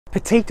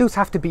Potatoes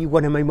have to be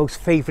one of my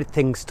most favourite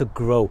things to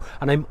grow,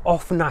 and I'm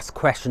often asked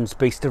questions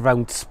based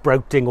around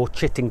sprouting or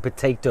chitting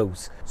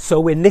potatoes.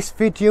 So in this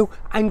video,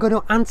 I'm going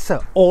to answer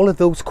all of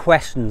those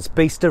questions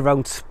based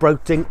around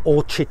sprouting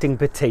or chitting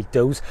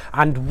potatoes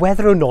and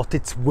whether or not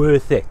it's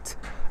worth it.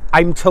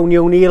 I'm Tony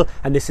O'Neill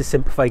and this is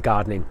Simplified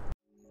Gardening.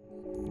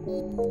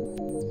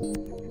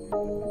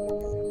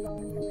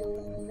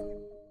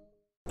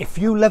 If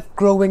you love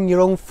growing your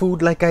own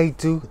food like I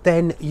do,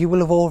 then you will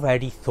have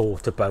already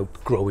thought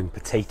about growing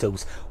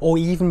potatoes, or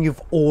even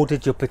you've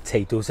ordered your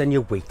potatoes and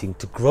you're waiting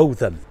to grow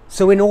them.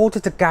 So in order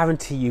to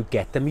guarantee you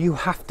get them, you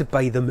have to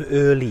buy them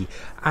early,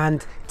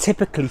 and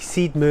typically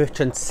seed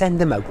merchants send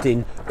them out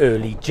in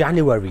early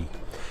January.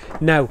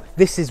 Now,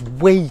 this is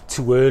way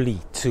too early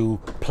to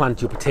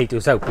plant your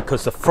potatoes out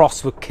because the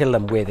frost will kill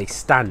them where they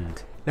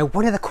stand. Now,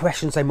 one of the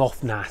questions I'm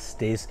often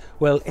asked is,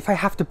 well, if I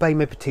have to buy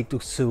my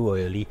potatoes so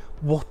early,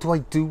 what do I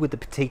do with the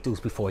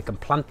potatoes before I can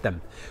plant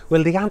them?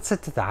 Well, the answer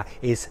to that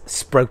is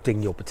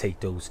sprouting your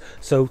potatoes.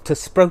 So to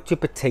sprout your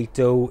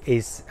potato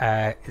is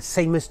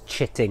same as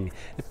chitting,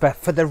 but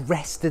for the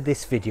rest of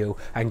this video,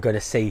 I'm going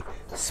to say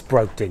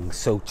sprouting.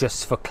 So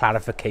just for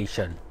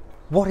clarification,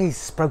 what is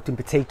sprouting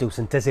potatoes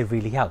and does it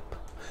really help?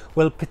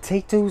 Well,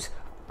 potatoes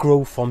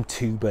grow from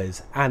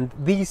tubers, and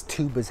these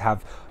tubers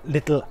have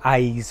little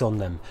eyes on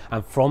them,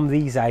 and from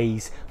these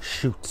eyes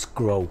shoots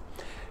grow.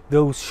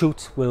 Those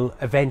shoots will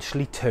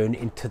eventually turn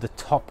into the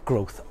top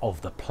growth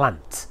of the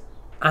plant.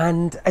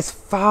 And as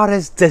far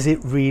as does it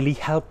really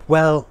help,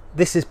 well,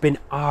 this has been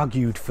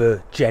argued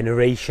for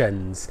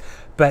generations,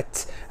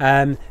 but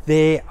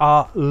there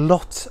are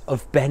lots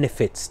of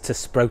benefits to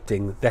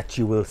sprouting that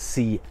you will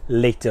see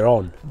later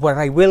on. What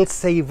I will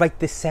say right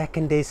this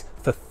second is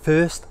for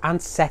first and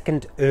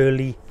second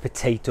early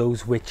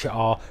potatoes, which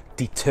are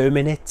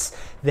determinates,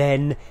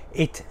 then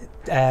it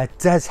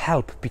does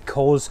help,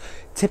 because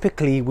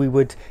typically we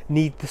would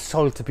need the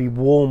soil to be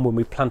warm when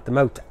we plant them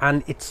out,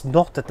 and it's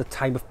not at the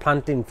time of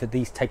planting for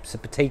these types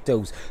of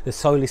potatoes. The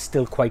soil is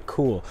still quite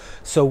cool.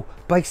 So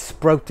by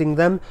sprouting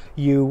them,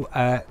 you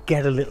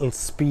get a little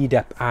speed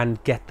up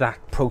and get that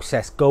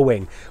process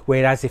going,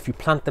 whereas if you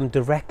plant them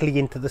directly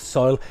into the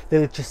soil,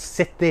 they'll just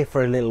sit there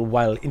for a little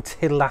while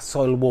until that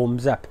soil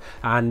warms up,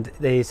 and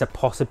there's a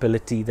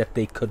possibility that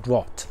they could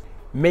rot.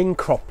 Main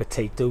crop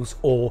potatoes,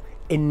 or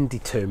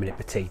indeterminate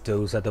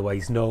potatoes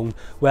otherwise known,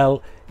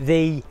 well,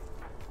 they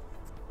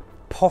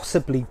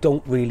possibly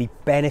don't really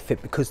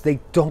benefit because they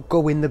don't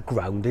go in the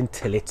ground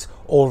until it's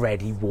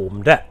already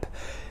warmed up.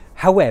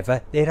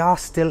 However, there are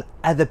still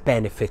other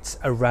benefits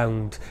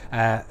around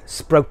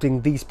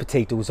sprouting these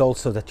potatoes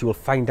also that you will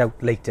find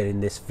out later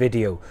in this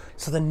video.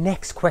 So the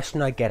next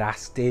question I get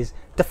asked is,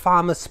 do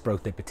farmers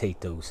sprout their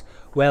potatoes?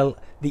 Well,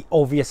 the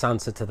obvious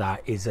answer to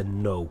that is a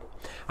no.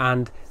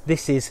 And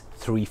this is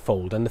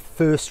threefold. And the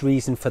first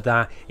reason for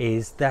that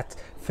is that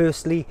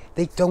firstly,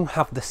 they don't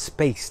have the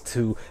space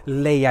to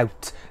lay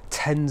out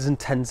tons and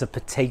tons of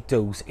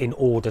potatoes in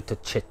order to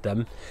chit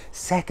them.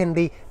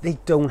 Secondly, they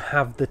don't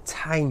have the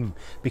time,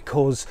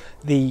 because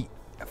the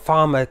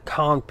farmer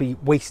can't be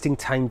wasting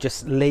time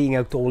just laying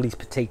out all these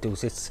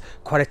potatoes. It's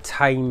quite a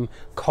time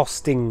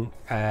costing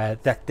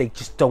that they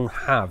just don't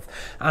have.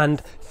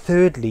 And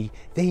thirdly,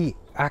 they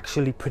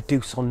actually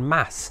produce en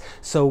masse,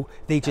 so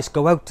they just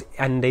go out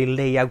and they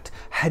lay out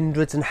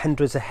hundreds and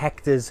hundreds of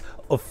hectares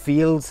of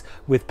fields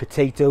with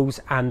potatoes,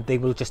 and they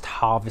will just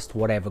harvest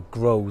whatever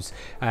grows.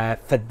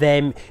 For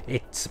them,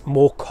 it's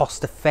more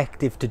cost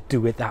effective to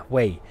do it that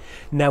way.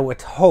 Now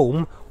at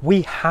home,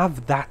 we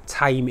have that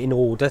time in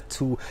order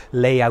to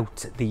lay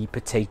out the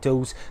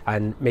potatoes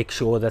and make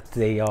sure that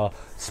they are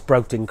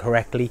sprouting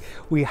correctly.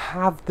 We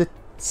have the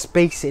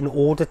space in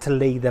order to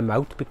lay them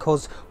out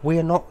because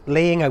we're not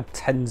laying out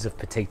tons of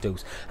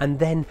potatoes, and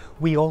then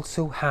we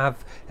also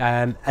have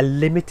a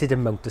limited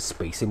amount of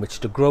space in which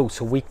to grow,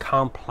 so we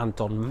can't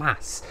plant en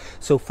masse.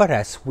 So for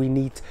us, we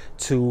need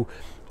to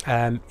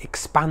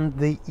expand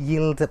the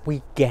yield that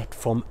we get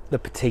from the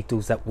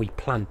potatoes that we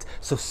plant,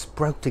 so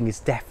sprouting is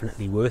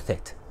definitely worth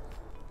it.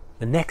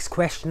 The next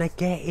question I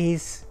get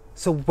is,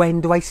 so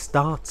when do I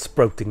start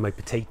sprouting my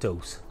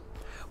potatoes?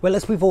 Well,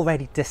 as we've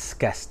already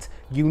discussed,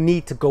 you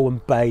need to go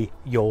and buy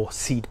your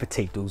seed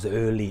potatoes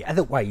early,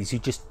 otherwise you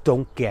just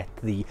don't get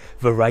the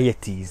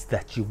varieties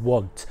that you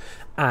want.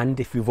 And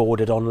if you've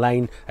ordered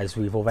online, as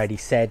we've already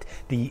said,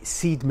 the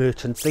seed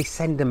merchants, they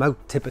send them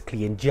out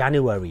typically in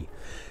January.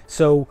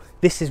 So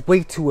this is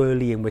way too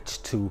early in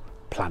which to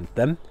plant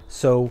them,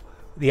 so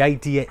the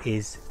idea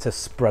is to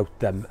sprout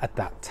them at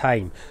that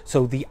time.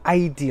 So the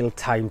ideal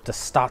time to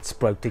start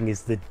sprouting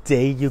is the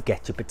day you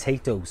get your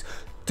potatoes.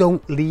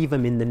 Don't leave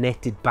them in the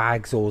netted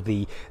bags or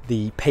the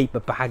paper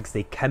bags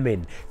they come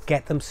in.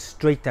 Get them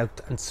straight out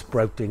and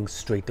sprouting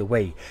straight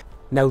away.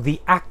 Now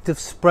the act of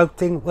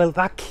sprouting, well,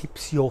 that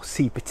keeps your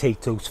seed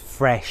potatoes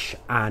fresh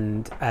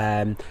and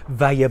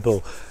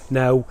viable.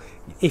 Now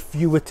if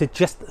you were to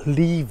just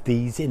leave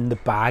these in the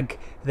bag,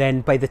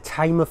 then by the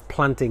time of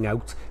planting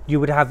out you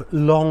would have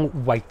long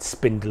white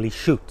spindly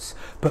shoots,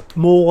 but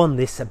more on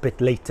this a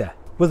bit later.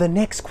 Well, the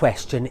next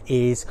question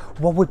is,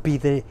 what would be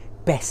the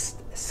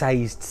best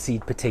sized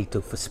seed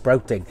potato for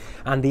sprouting?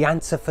 And the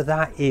answer for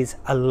that is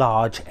a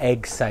large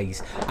egg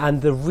size.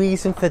 And the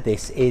reason for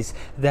this is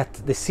that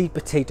the seed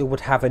potato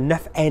would have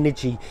enough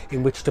energy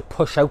in which to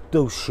push out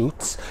those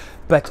shoots,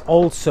 but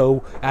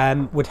also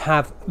would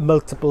have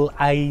multiple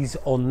eyes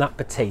on that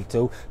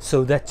potato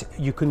so that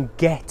you can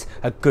get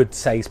a good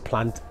sized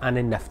plant and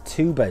enough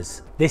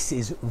tubers. This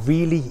is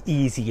really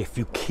easy if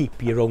you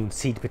keep your own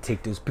seed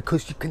potatoes,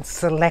 because you can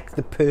select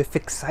the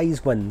perfect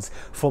size ones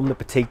from the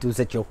potatoes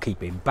that you're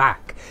keeping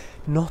back.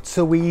 Not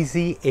so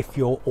easy if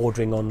you're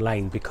ordering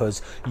online,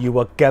 because you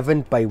are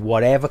governed by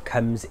whatever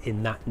comes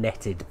in that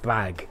netted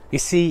bag. You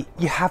see,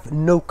 you have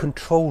no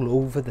control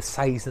over the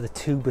size of the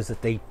tubers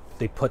that they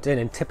put in,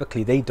 and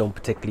typically they don't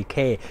particularly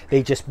care.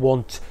 They just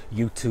want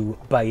you to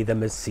buy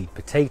them as seed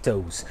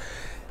potatoes.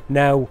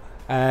 Now,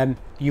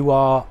 you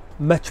are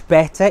much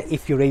better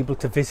if you're able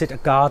to visit a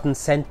garden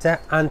centre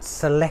and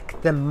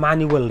select them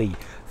manually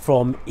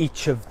from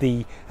each of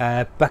the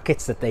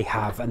buckets that they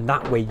have, and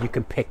that way you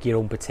can pick your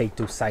own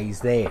potato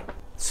size there.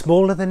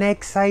 Smaller than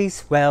egg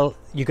size, well,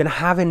 you're going to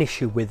have an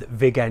issue with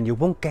vigour and you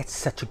won't get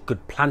such a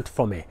good plant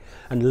from it.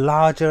 And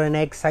larger than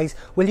egg size,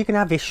 well, you can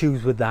have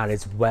issues with that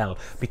as well,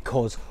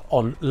 because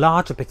on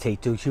larger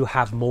potatoes you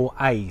have more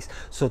eyes,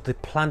 so the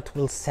plant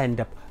will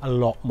send up a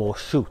lot more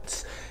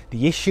shoots.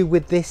 The issue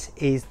with this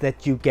is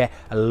that you get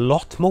a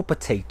lot more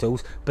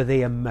potatoes, but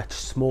they are much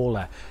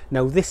smaller.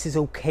 Now, this is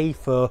okay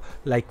for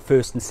like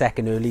first and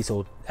second earlies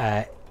or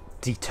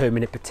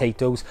determinate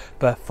potatoes,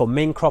 but for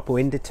main crop or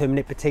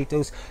indeterminate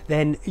potatoes,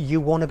 then you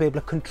want to be able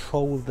to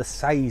control the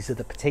size of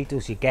the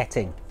potatoes you're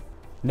getting.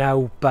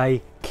 Now,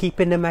 by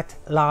keeping them at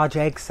large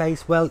egg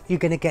size, well, you're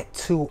going to get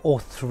 2 or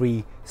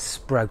 3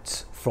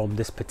 sprouts from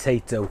this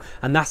potato,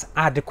 and that's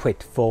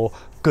adequate for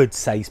good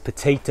sized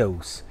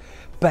potatoes.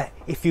 But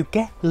if you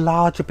get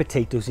larger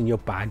potatoes in your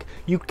bag,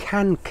 you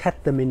can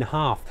cut them in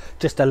half.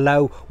 Just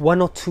allow 1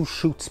 or 2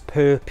 shoots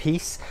per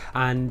piece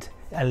and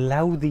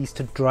allow these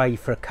to dry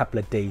for a couple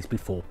of days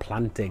before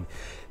planting.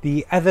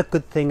 The other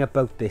good thing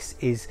about this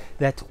is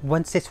that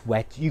once it's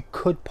wet, you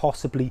could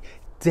possibly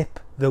dip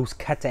those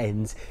cut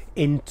ends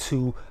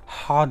into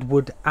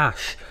hardwood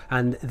ash,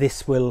 and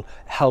this will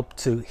help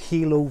to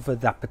heal over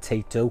that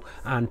potato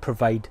and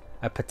provide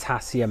a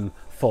potassium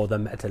for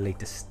them at a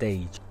later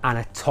stage. And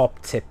a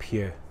top tip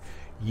here: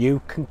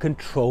 you can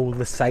control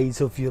the size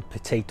of your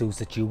potatoes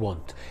that you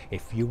want.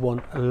 If you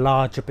want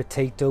larger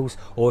potatoes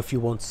or if you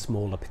want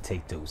smaller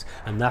potatoes,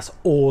 and that's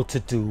all to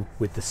do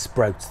with the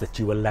sprouts that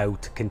you allow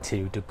to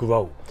continue to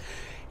grow.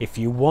 If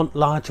you want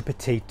larger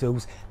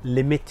potatoes,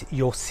 limit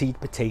your seed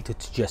potato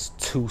to just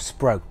 2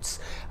 sprouts,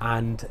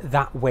 and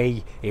that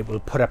way it will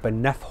put up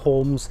enough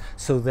haulms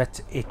so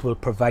that it will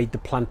provide the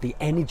plant the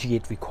energy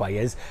it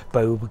requires,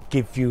 but it will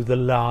give you the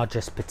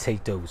largest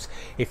potatoes.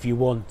 If you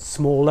want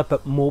smaller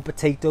but more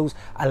potatoes,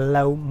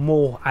 allow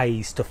more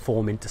eyes to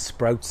form into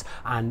sprouts,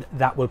 and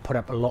that will put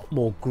up a lot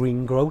more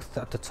green growth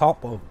at the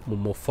top, or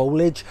more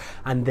foliage,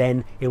 and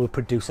then it will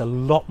produce a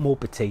lot more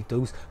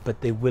potatoes, but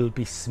they will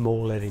be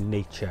smaller in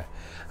nature.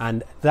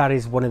 And that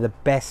is one of the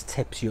best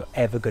tips you're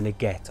ever going to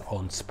get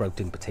on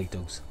sprouting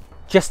potatoes.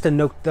 Just a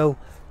note though,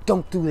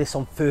 don't do this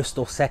on first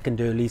or second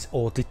earlies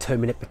or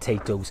determinate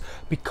potatoes,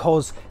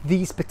 because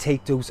these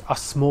potatoes are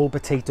small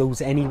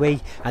potatoes anyway,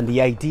 and the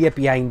idea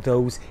behind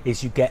those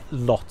is you get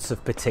lots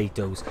of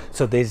potatoes,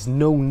 so there's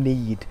no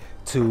need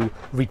to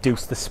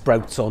reduce the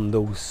sprouts on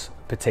those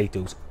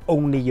potatoes,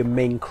 only your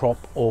main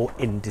crop or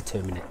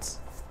indeterminates.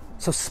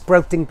 So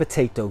sprouting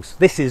potatoes,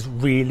 this is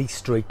really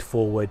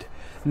straightforward.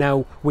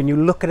 Now, when you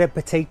look at a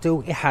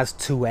potato, it has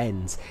 2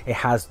 ends. It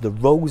has the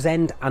rose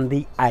end and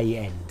the eye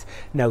end.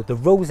 Now, the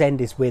rose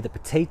end is where the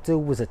potato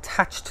was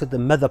attached to the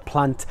mother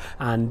plant,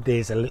 and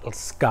there's a little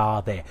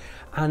scar there.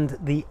 And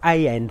the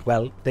eye end,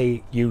 well,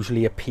 they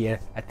usually appear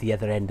at the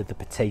other end of the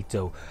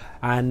potato.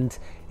 And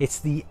it's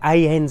the eye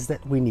ends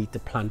that we need to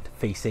plant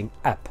facing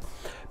up.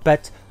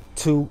 But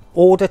in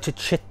order to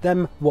chit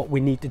them, what we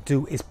need to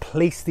do is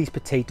place these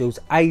potatoes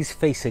eyes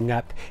facing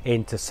up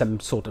into some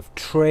sort of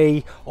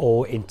tray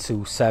or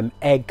into some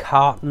egg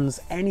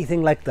cartons,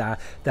 anything like that,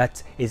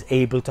 that is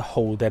able to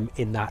hold them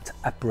in that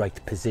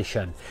upright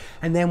position.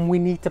 And then we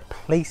need to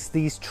place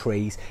these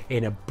trays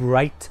in a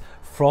bright,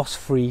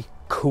 frost-free,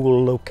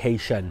 cool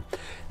location.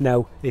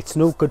 Now, it's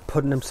no good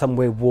putting them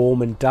somewhere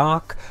warm and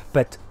dark,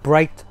 but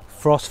bright,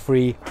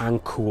 frost-free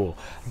and cool.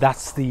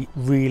 That's the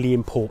really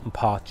important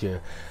part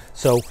here.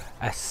 So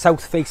a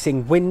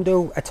south-facing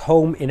window at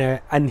home in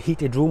an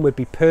unheated room would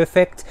be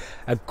perfect.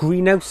 A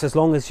greenhouse, as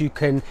long as you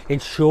can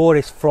ensure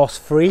it's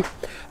frost-free.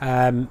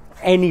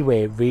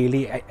 Anywhere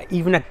really,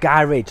 even a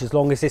garage, as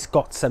long as it's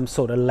got some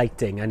sort of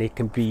lighting and it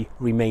can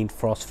remain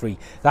frost-free.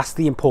 That's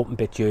the important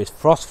bit here, is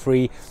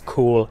frost-free,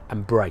 cool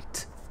and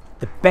bright.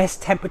 The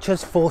best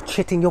temperatures for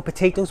chitting your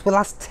potatoes, well,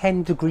 that's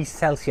 10 degrees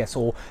Celsius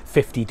or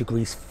 50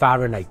 degrees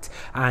Fahrenheit.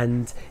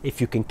 And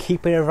if you can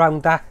keep it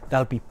around that,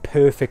 that'll be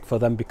perfect for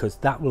them, because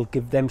that will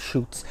give them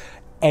shoots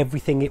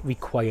everything it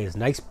requires.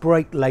 Nice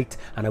bright light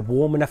and a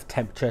warm enough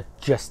temperature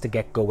just to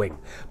get going.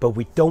 But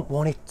we don't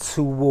want it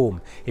too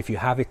warm. If you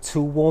have it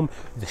too warm,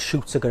 the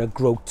shoots are going to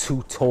grow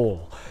too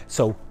tall.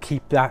 So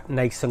keep that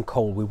nice and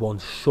cold. We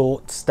want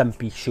short,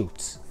 stumpy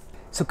shoots.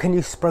 So can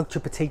you sprout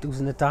your potatoes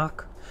in the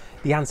dark?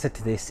 The answer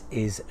to this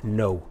is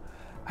no.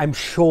 I'm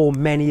sure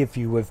many of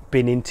you have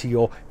been into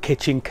your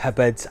kitchen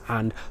cupboards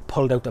and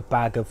pulled out a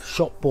bag of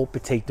shop-bought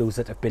potatoes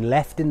that have been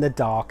left in the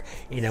dark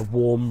in a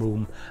warm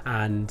room,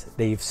 and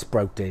they've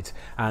sprouted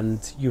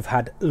and you've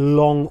had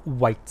long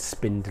white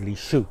spindly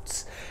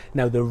shoots.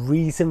 Now the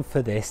reason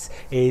for this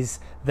is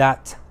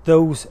that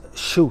those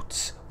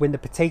shoots, when the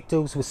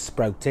potatoes were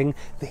sprouting,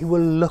 they were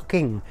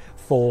looking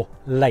for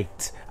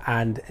light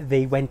and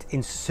they went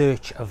in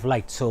search of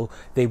light, so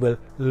they were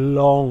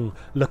long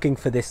looking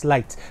for this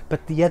light.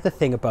 But the other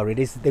thing about it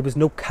is that there was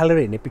no colour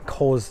in it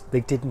because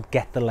they didn't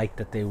get the light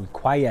that they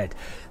required.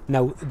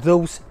 Now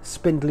those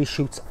spindly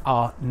shoots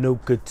are no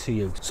good to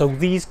you, so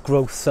these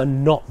growths are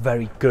not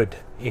very good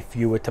if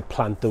you were to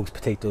plant those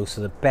potatoes.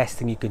 So the best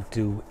thing you can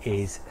do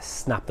is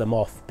snap them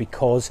off,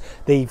 because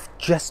they've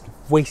just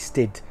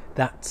wasted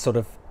that sort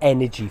of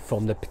energy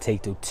from the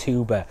potato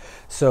tuber.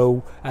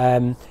 So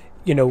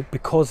you know,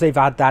 because they've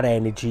had that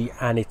energy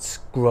and it's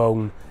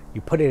grown,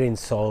 you put it in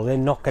soil, they're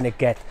not going to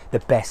get the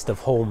best of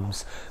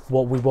homes.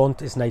 What we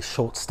want is nice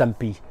short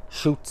stumpy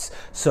shoots.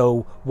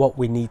 So what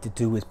we need to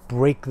do is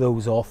break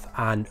those off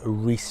and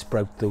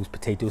re-sprout those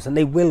potatoes, and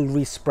they will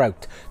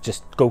re-sprout.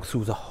 Just go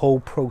through the whole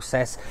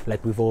process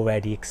like we've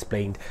already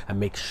explained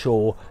and make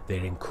sure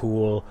they're in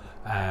cool,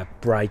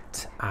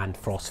 bright and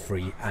frost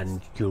free,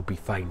 and you'll be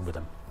fine with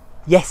them.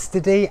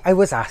 Yesterday I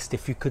was asked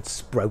if you could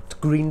sprout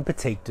green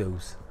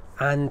potatoes,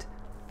 and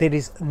there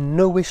is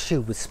no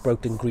issue with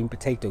sprouting green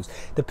potatoes.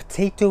 The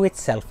potato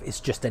itself is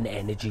just an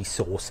energy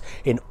source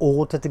in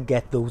order to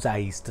get those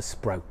eyes to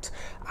sprout.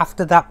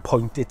 After that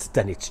point, it's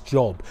done its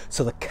job.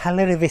 So the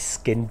colour of its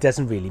skin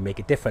doesn't really make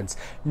a difference.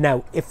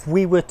 Now, if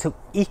we were to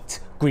eat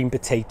green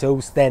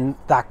potatoes, then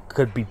that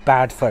could be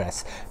bad for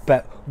us.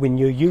 But when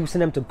you're using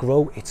them to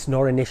grow, it's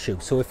not an issue.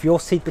 So if your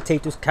seed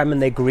potatoes come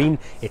and they're green,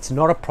 it's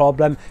not a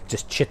problem.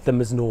 Just chit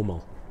them as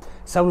normal.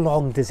 So how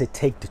long does it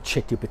take to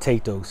chit your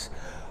potatoes?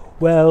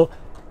 Well,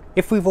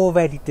 if we've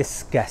already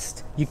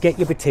discussed, you get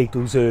your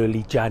potatoes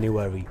early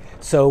January.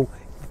 So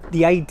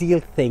the ideal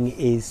thing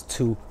is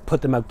to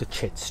put them out to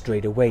chit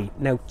straight away.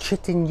 Now,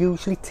 chitting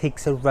usually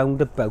takes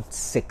around about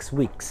 6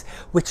 weeks,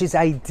 which is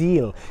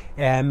ideal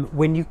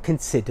when you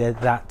consider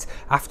that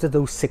after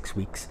those 6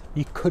 weeks,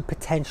 you could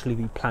potentially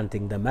be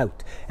planting them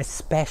out,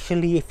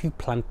 especially if you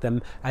plant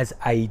them as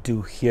I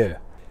do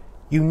here.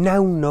 You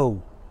now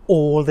know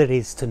all there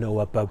is to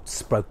know about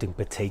sprouting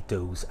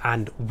potatoes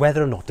and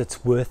whether or not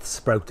it's worth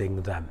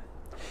sprouting them.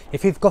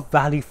 If you've got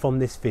value from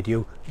this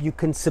video, you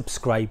can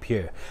subscribe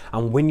here,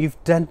 and when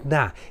you've done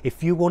that,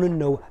 if you want to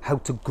know how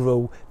to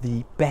grow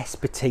the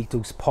best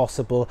potatoes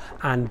possible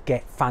and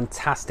get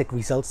fantastic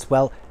results,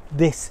 well,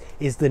 this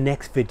is the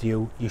next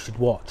video you should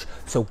watch,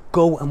 so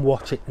go and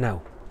watch it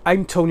now.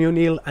 I'm Tony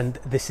O'Neill, and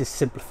this is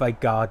Simplified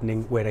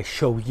Gardening, where I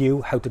show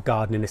you how to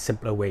garden in a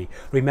simpler way.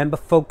 Remember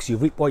folks, you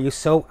reap what you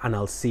sow, and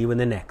I'll see you in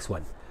the next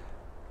one.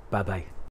 Bye bye.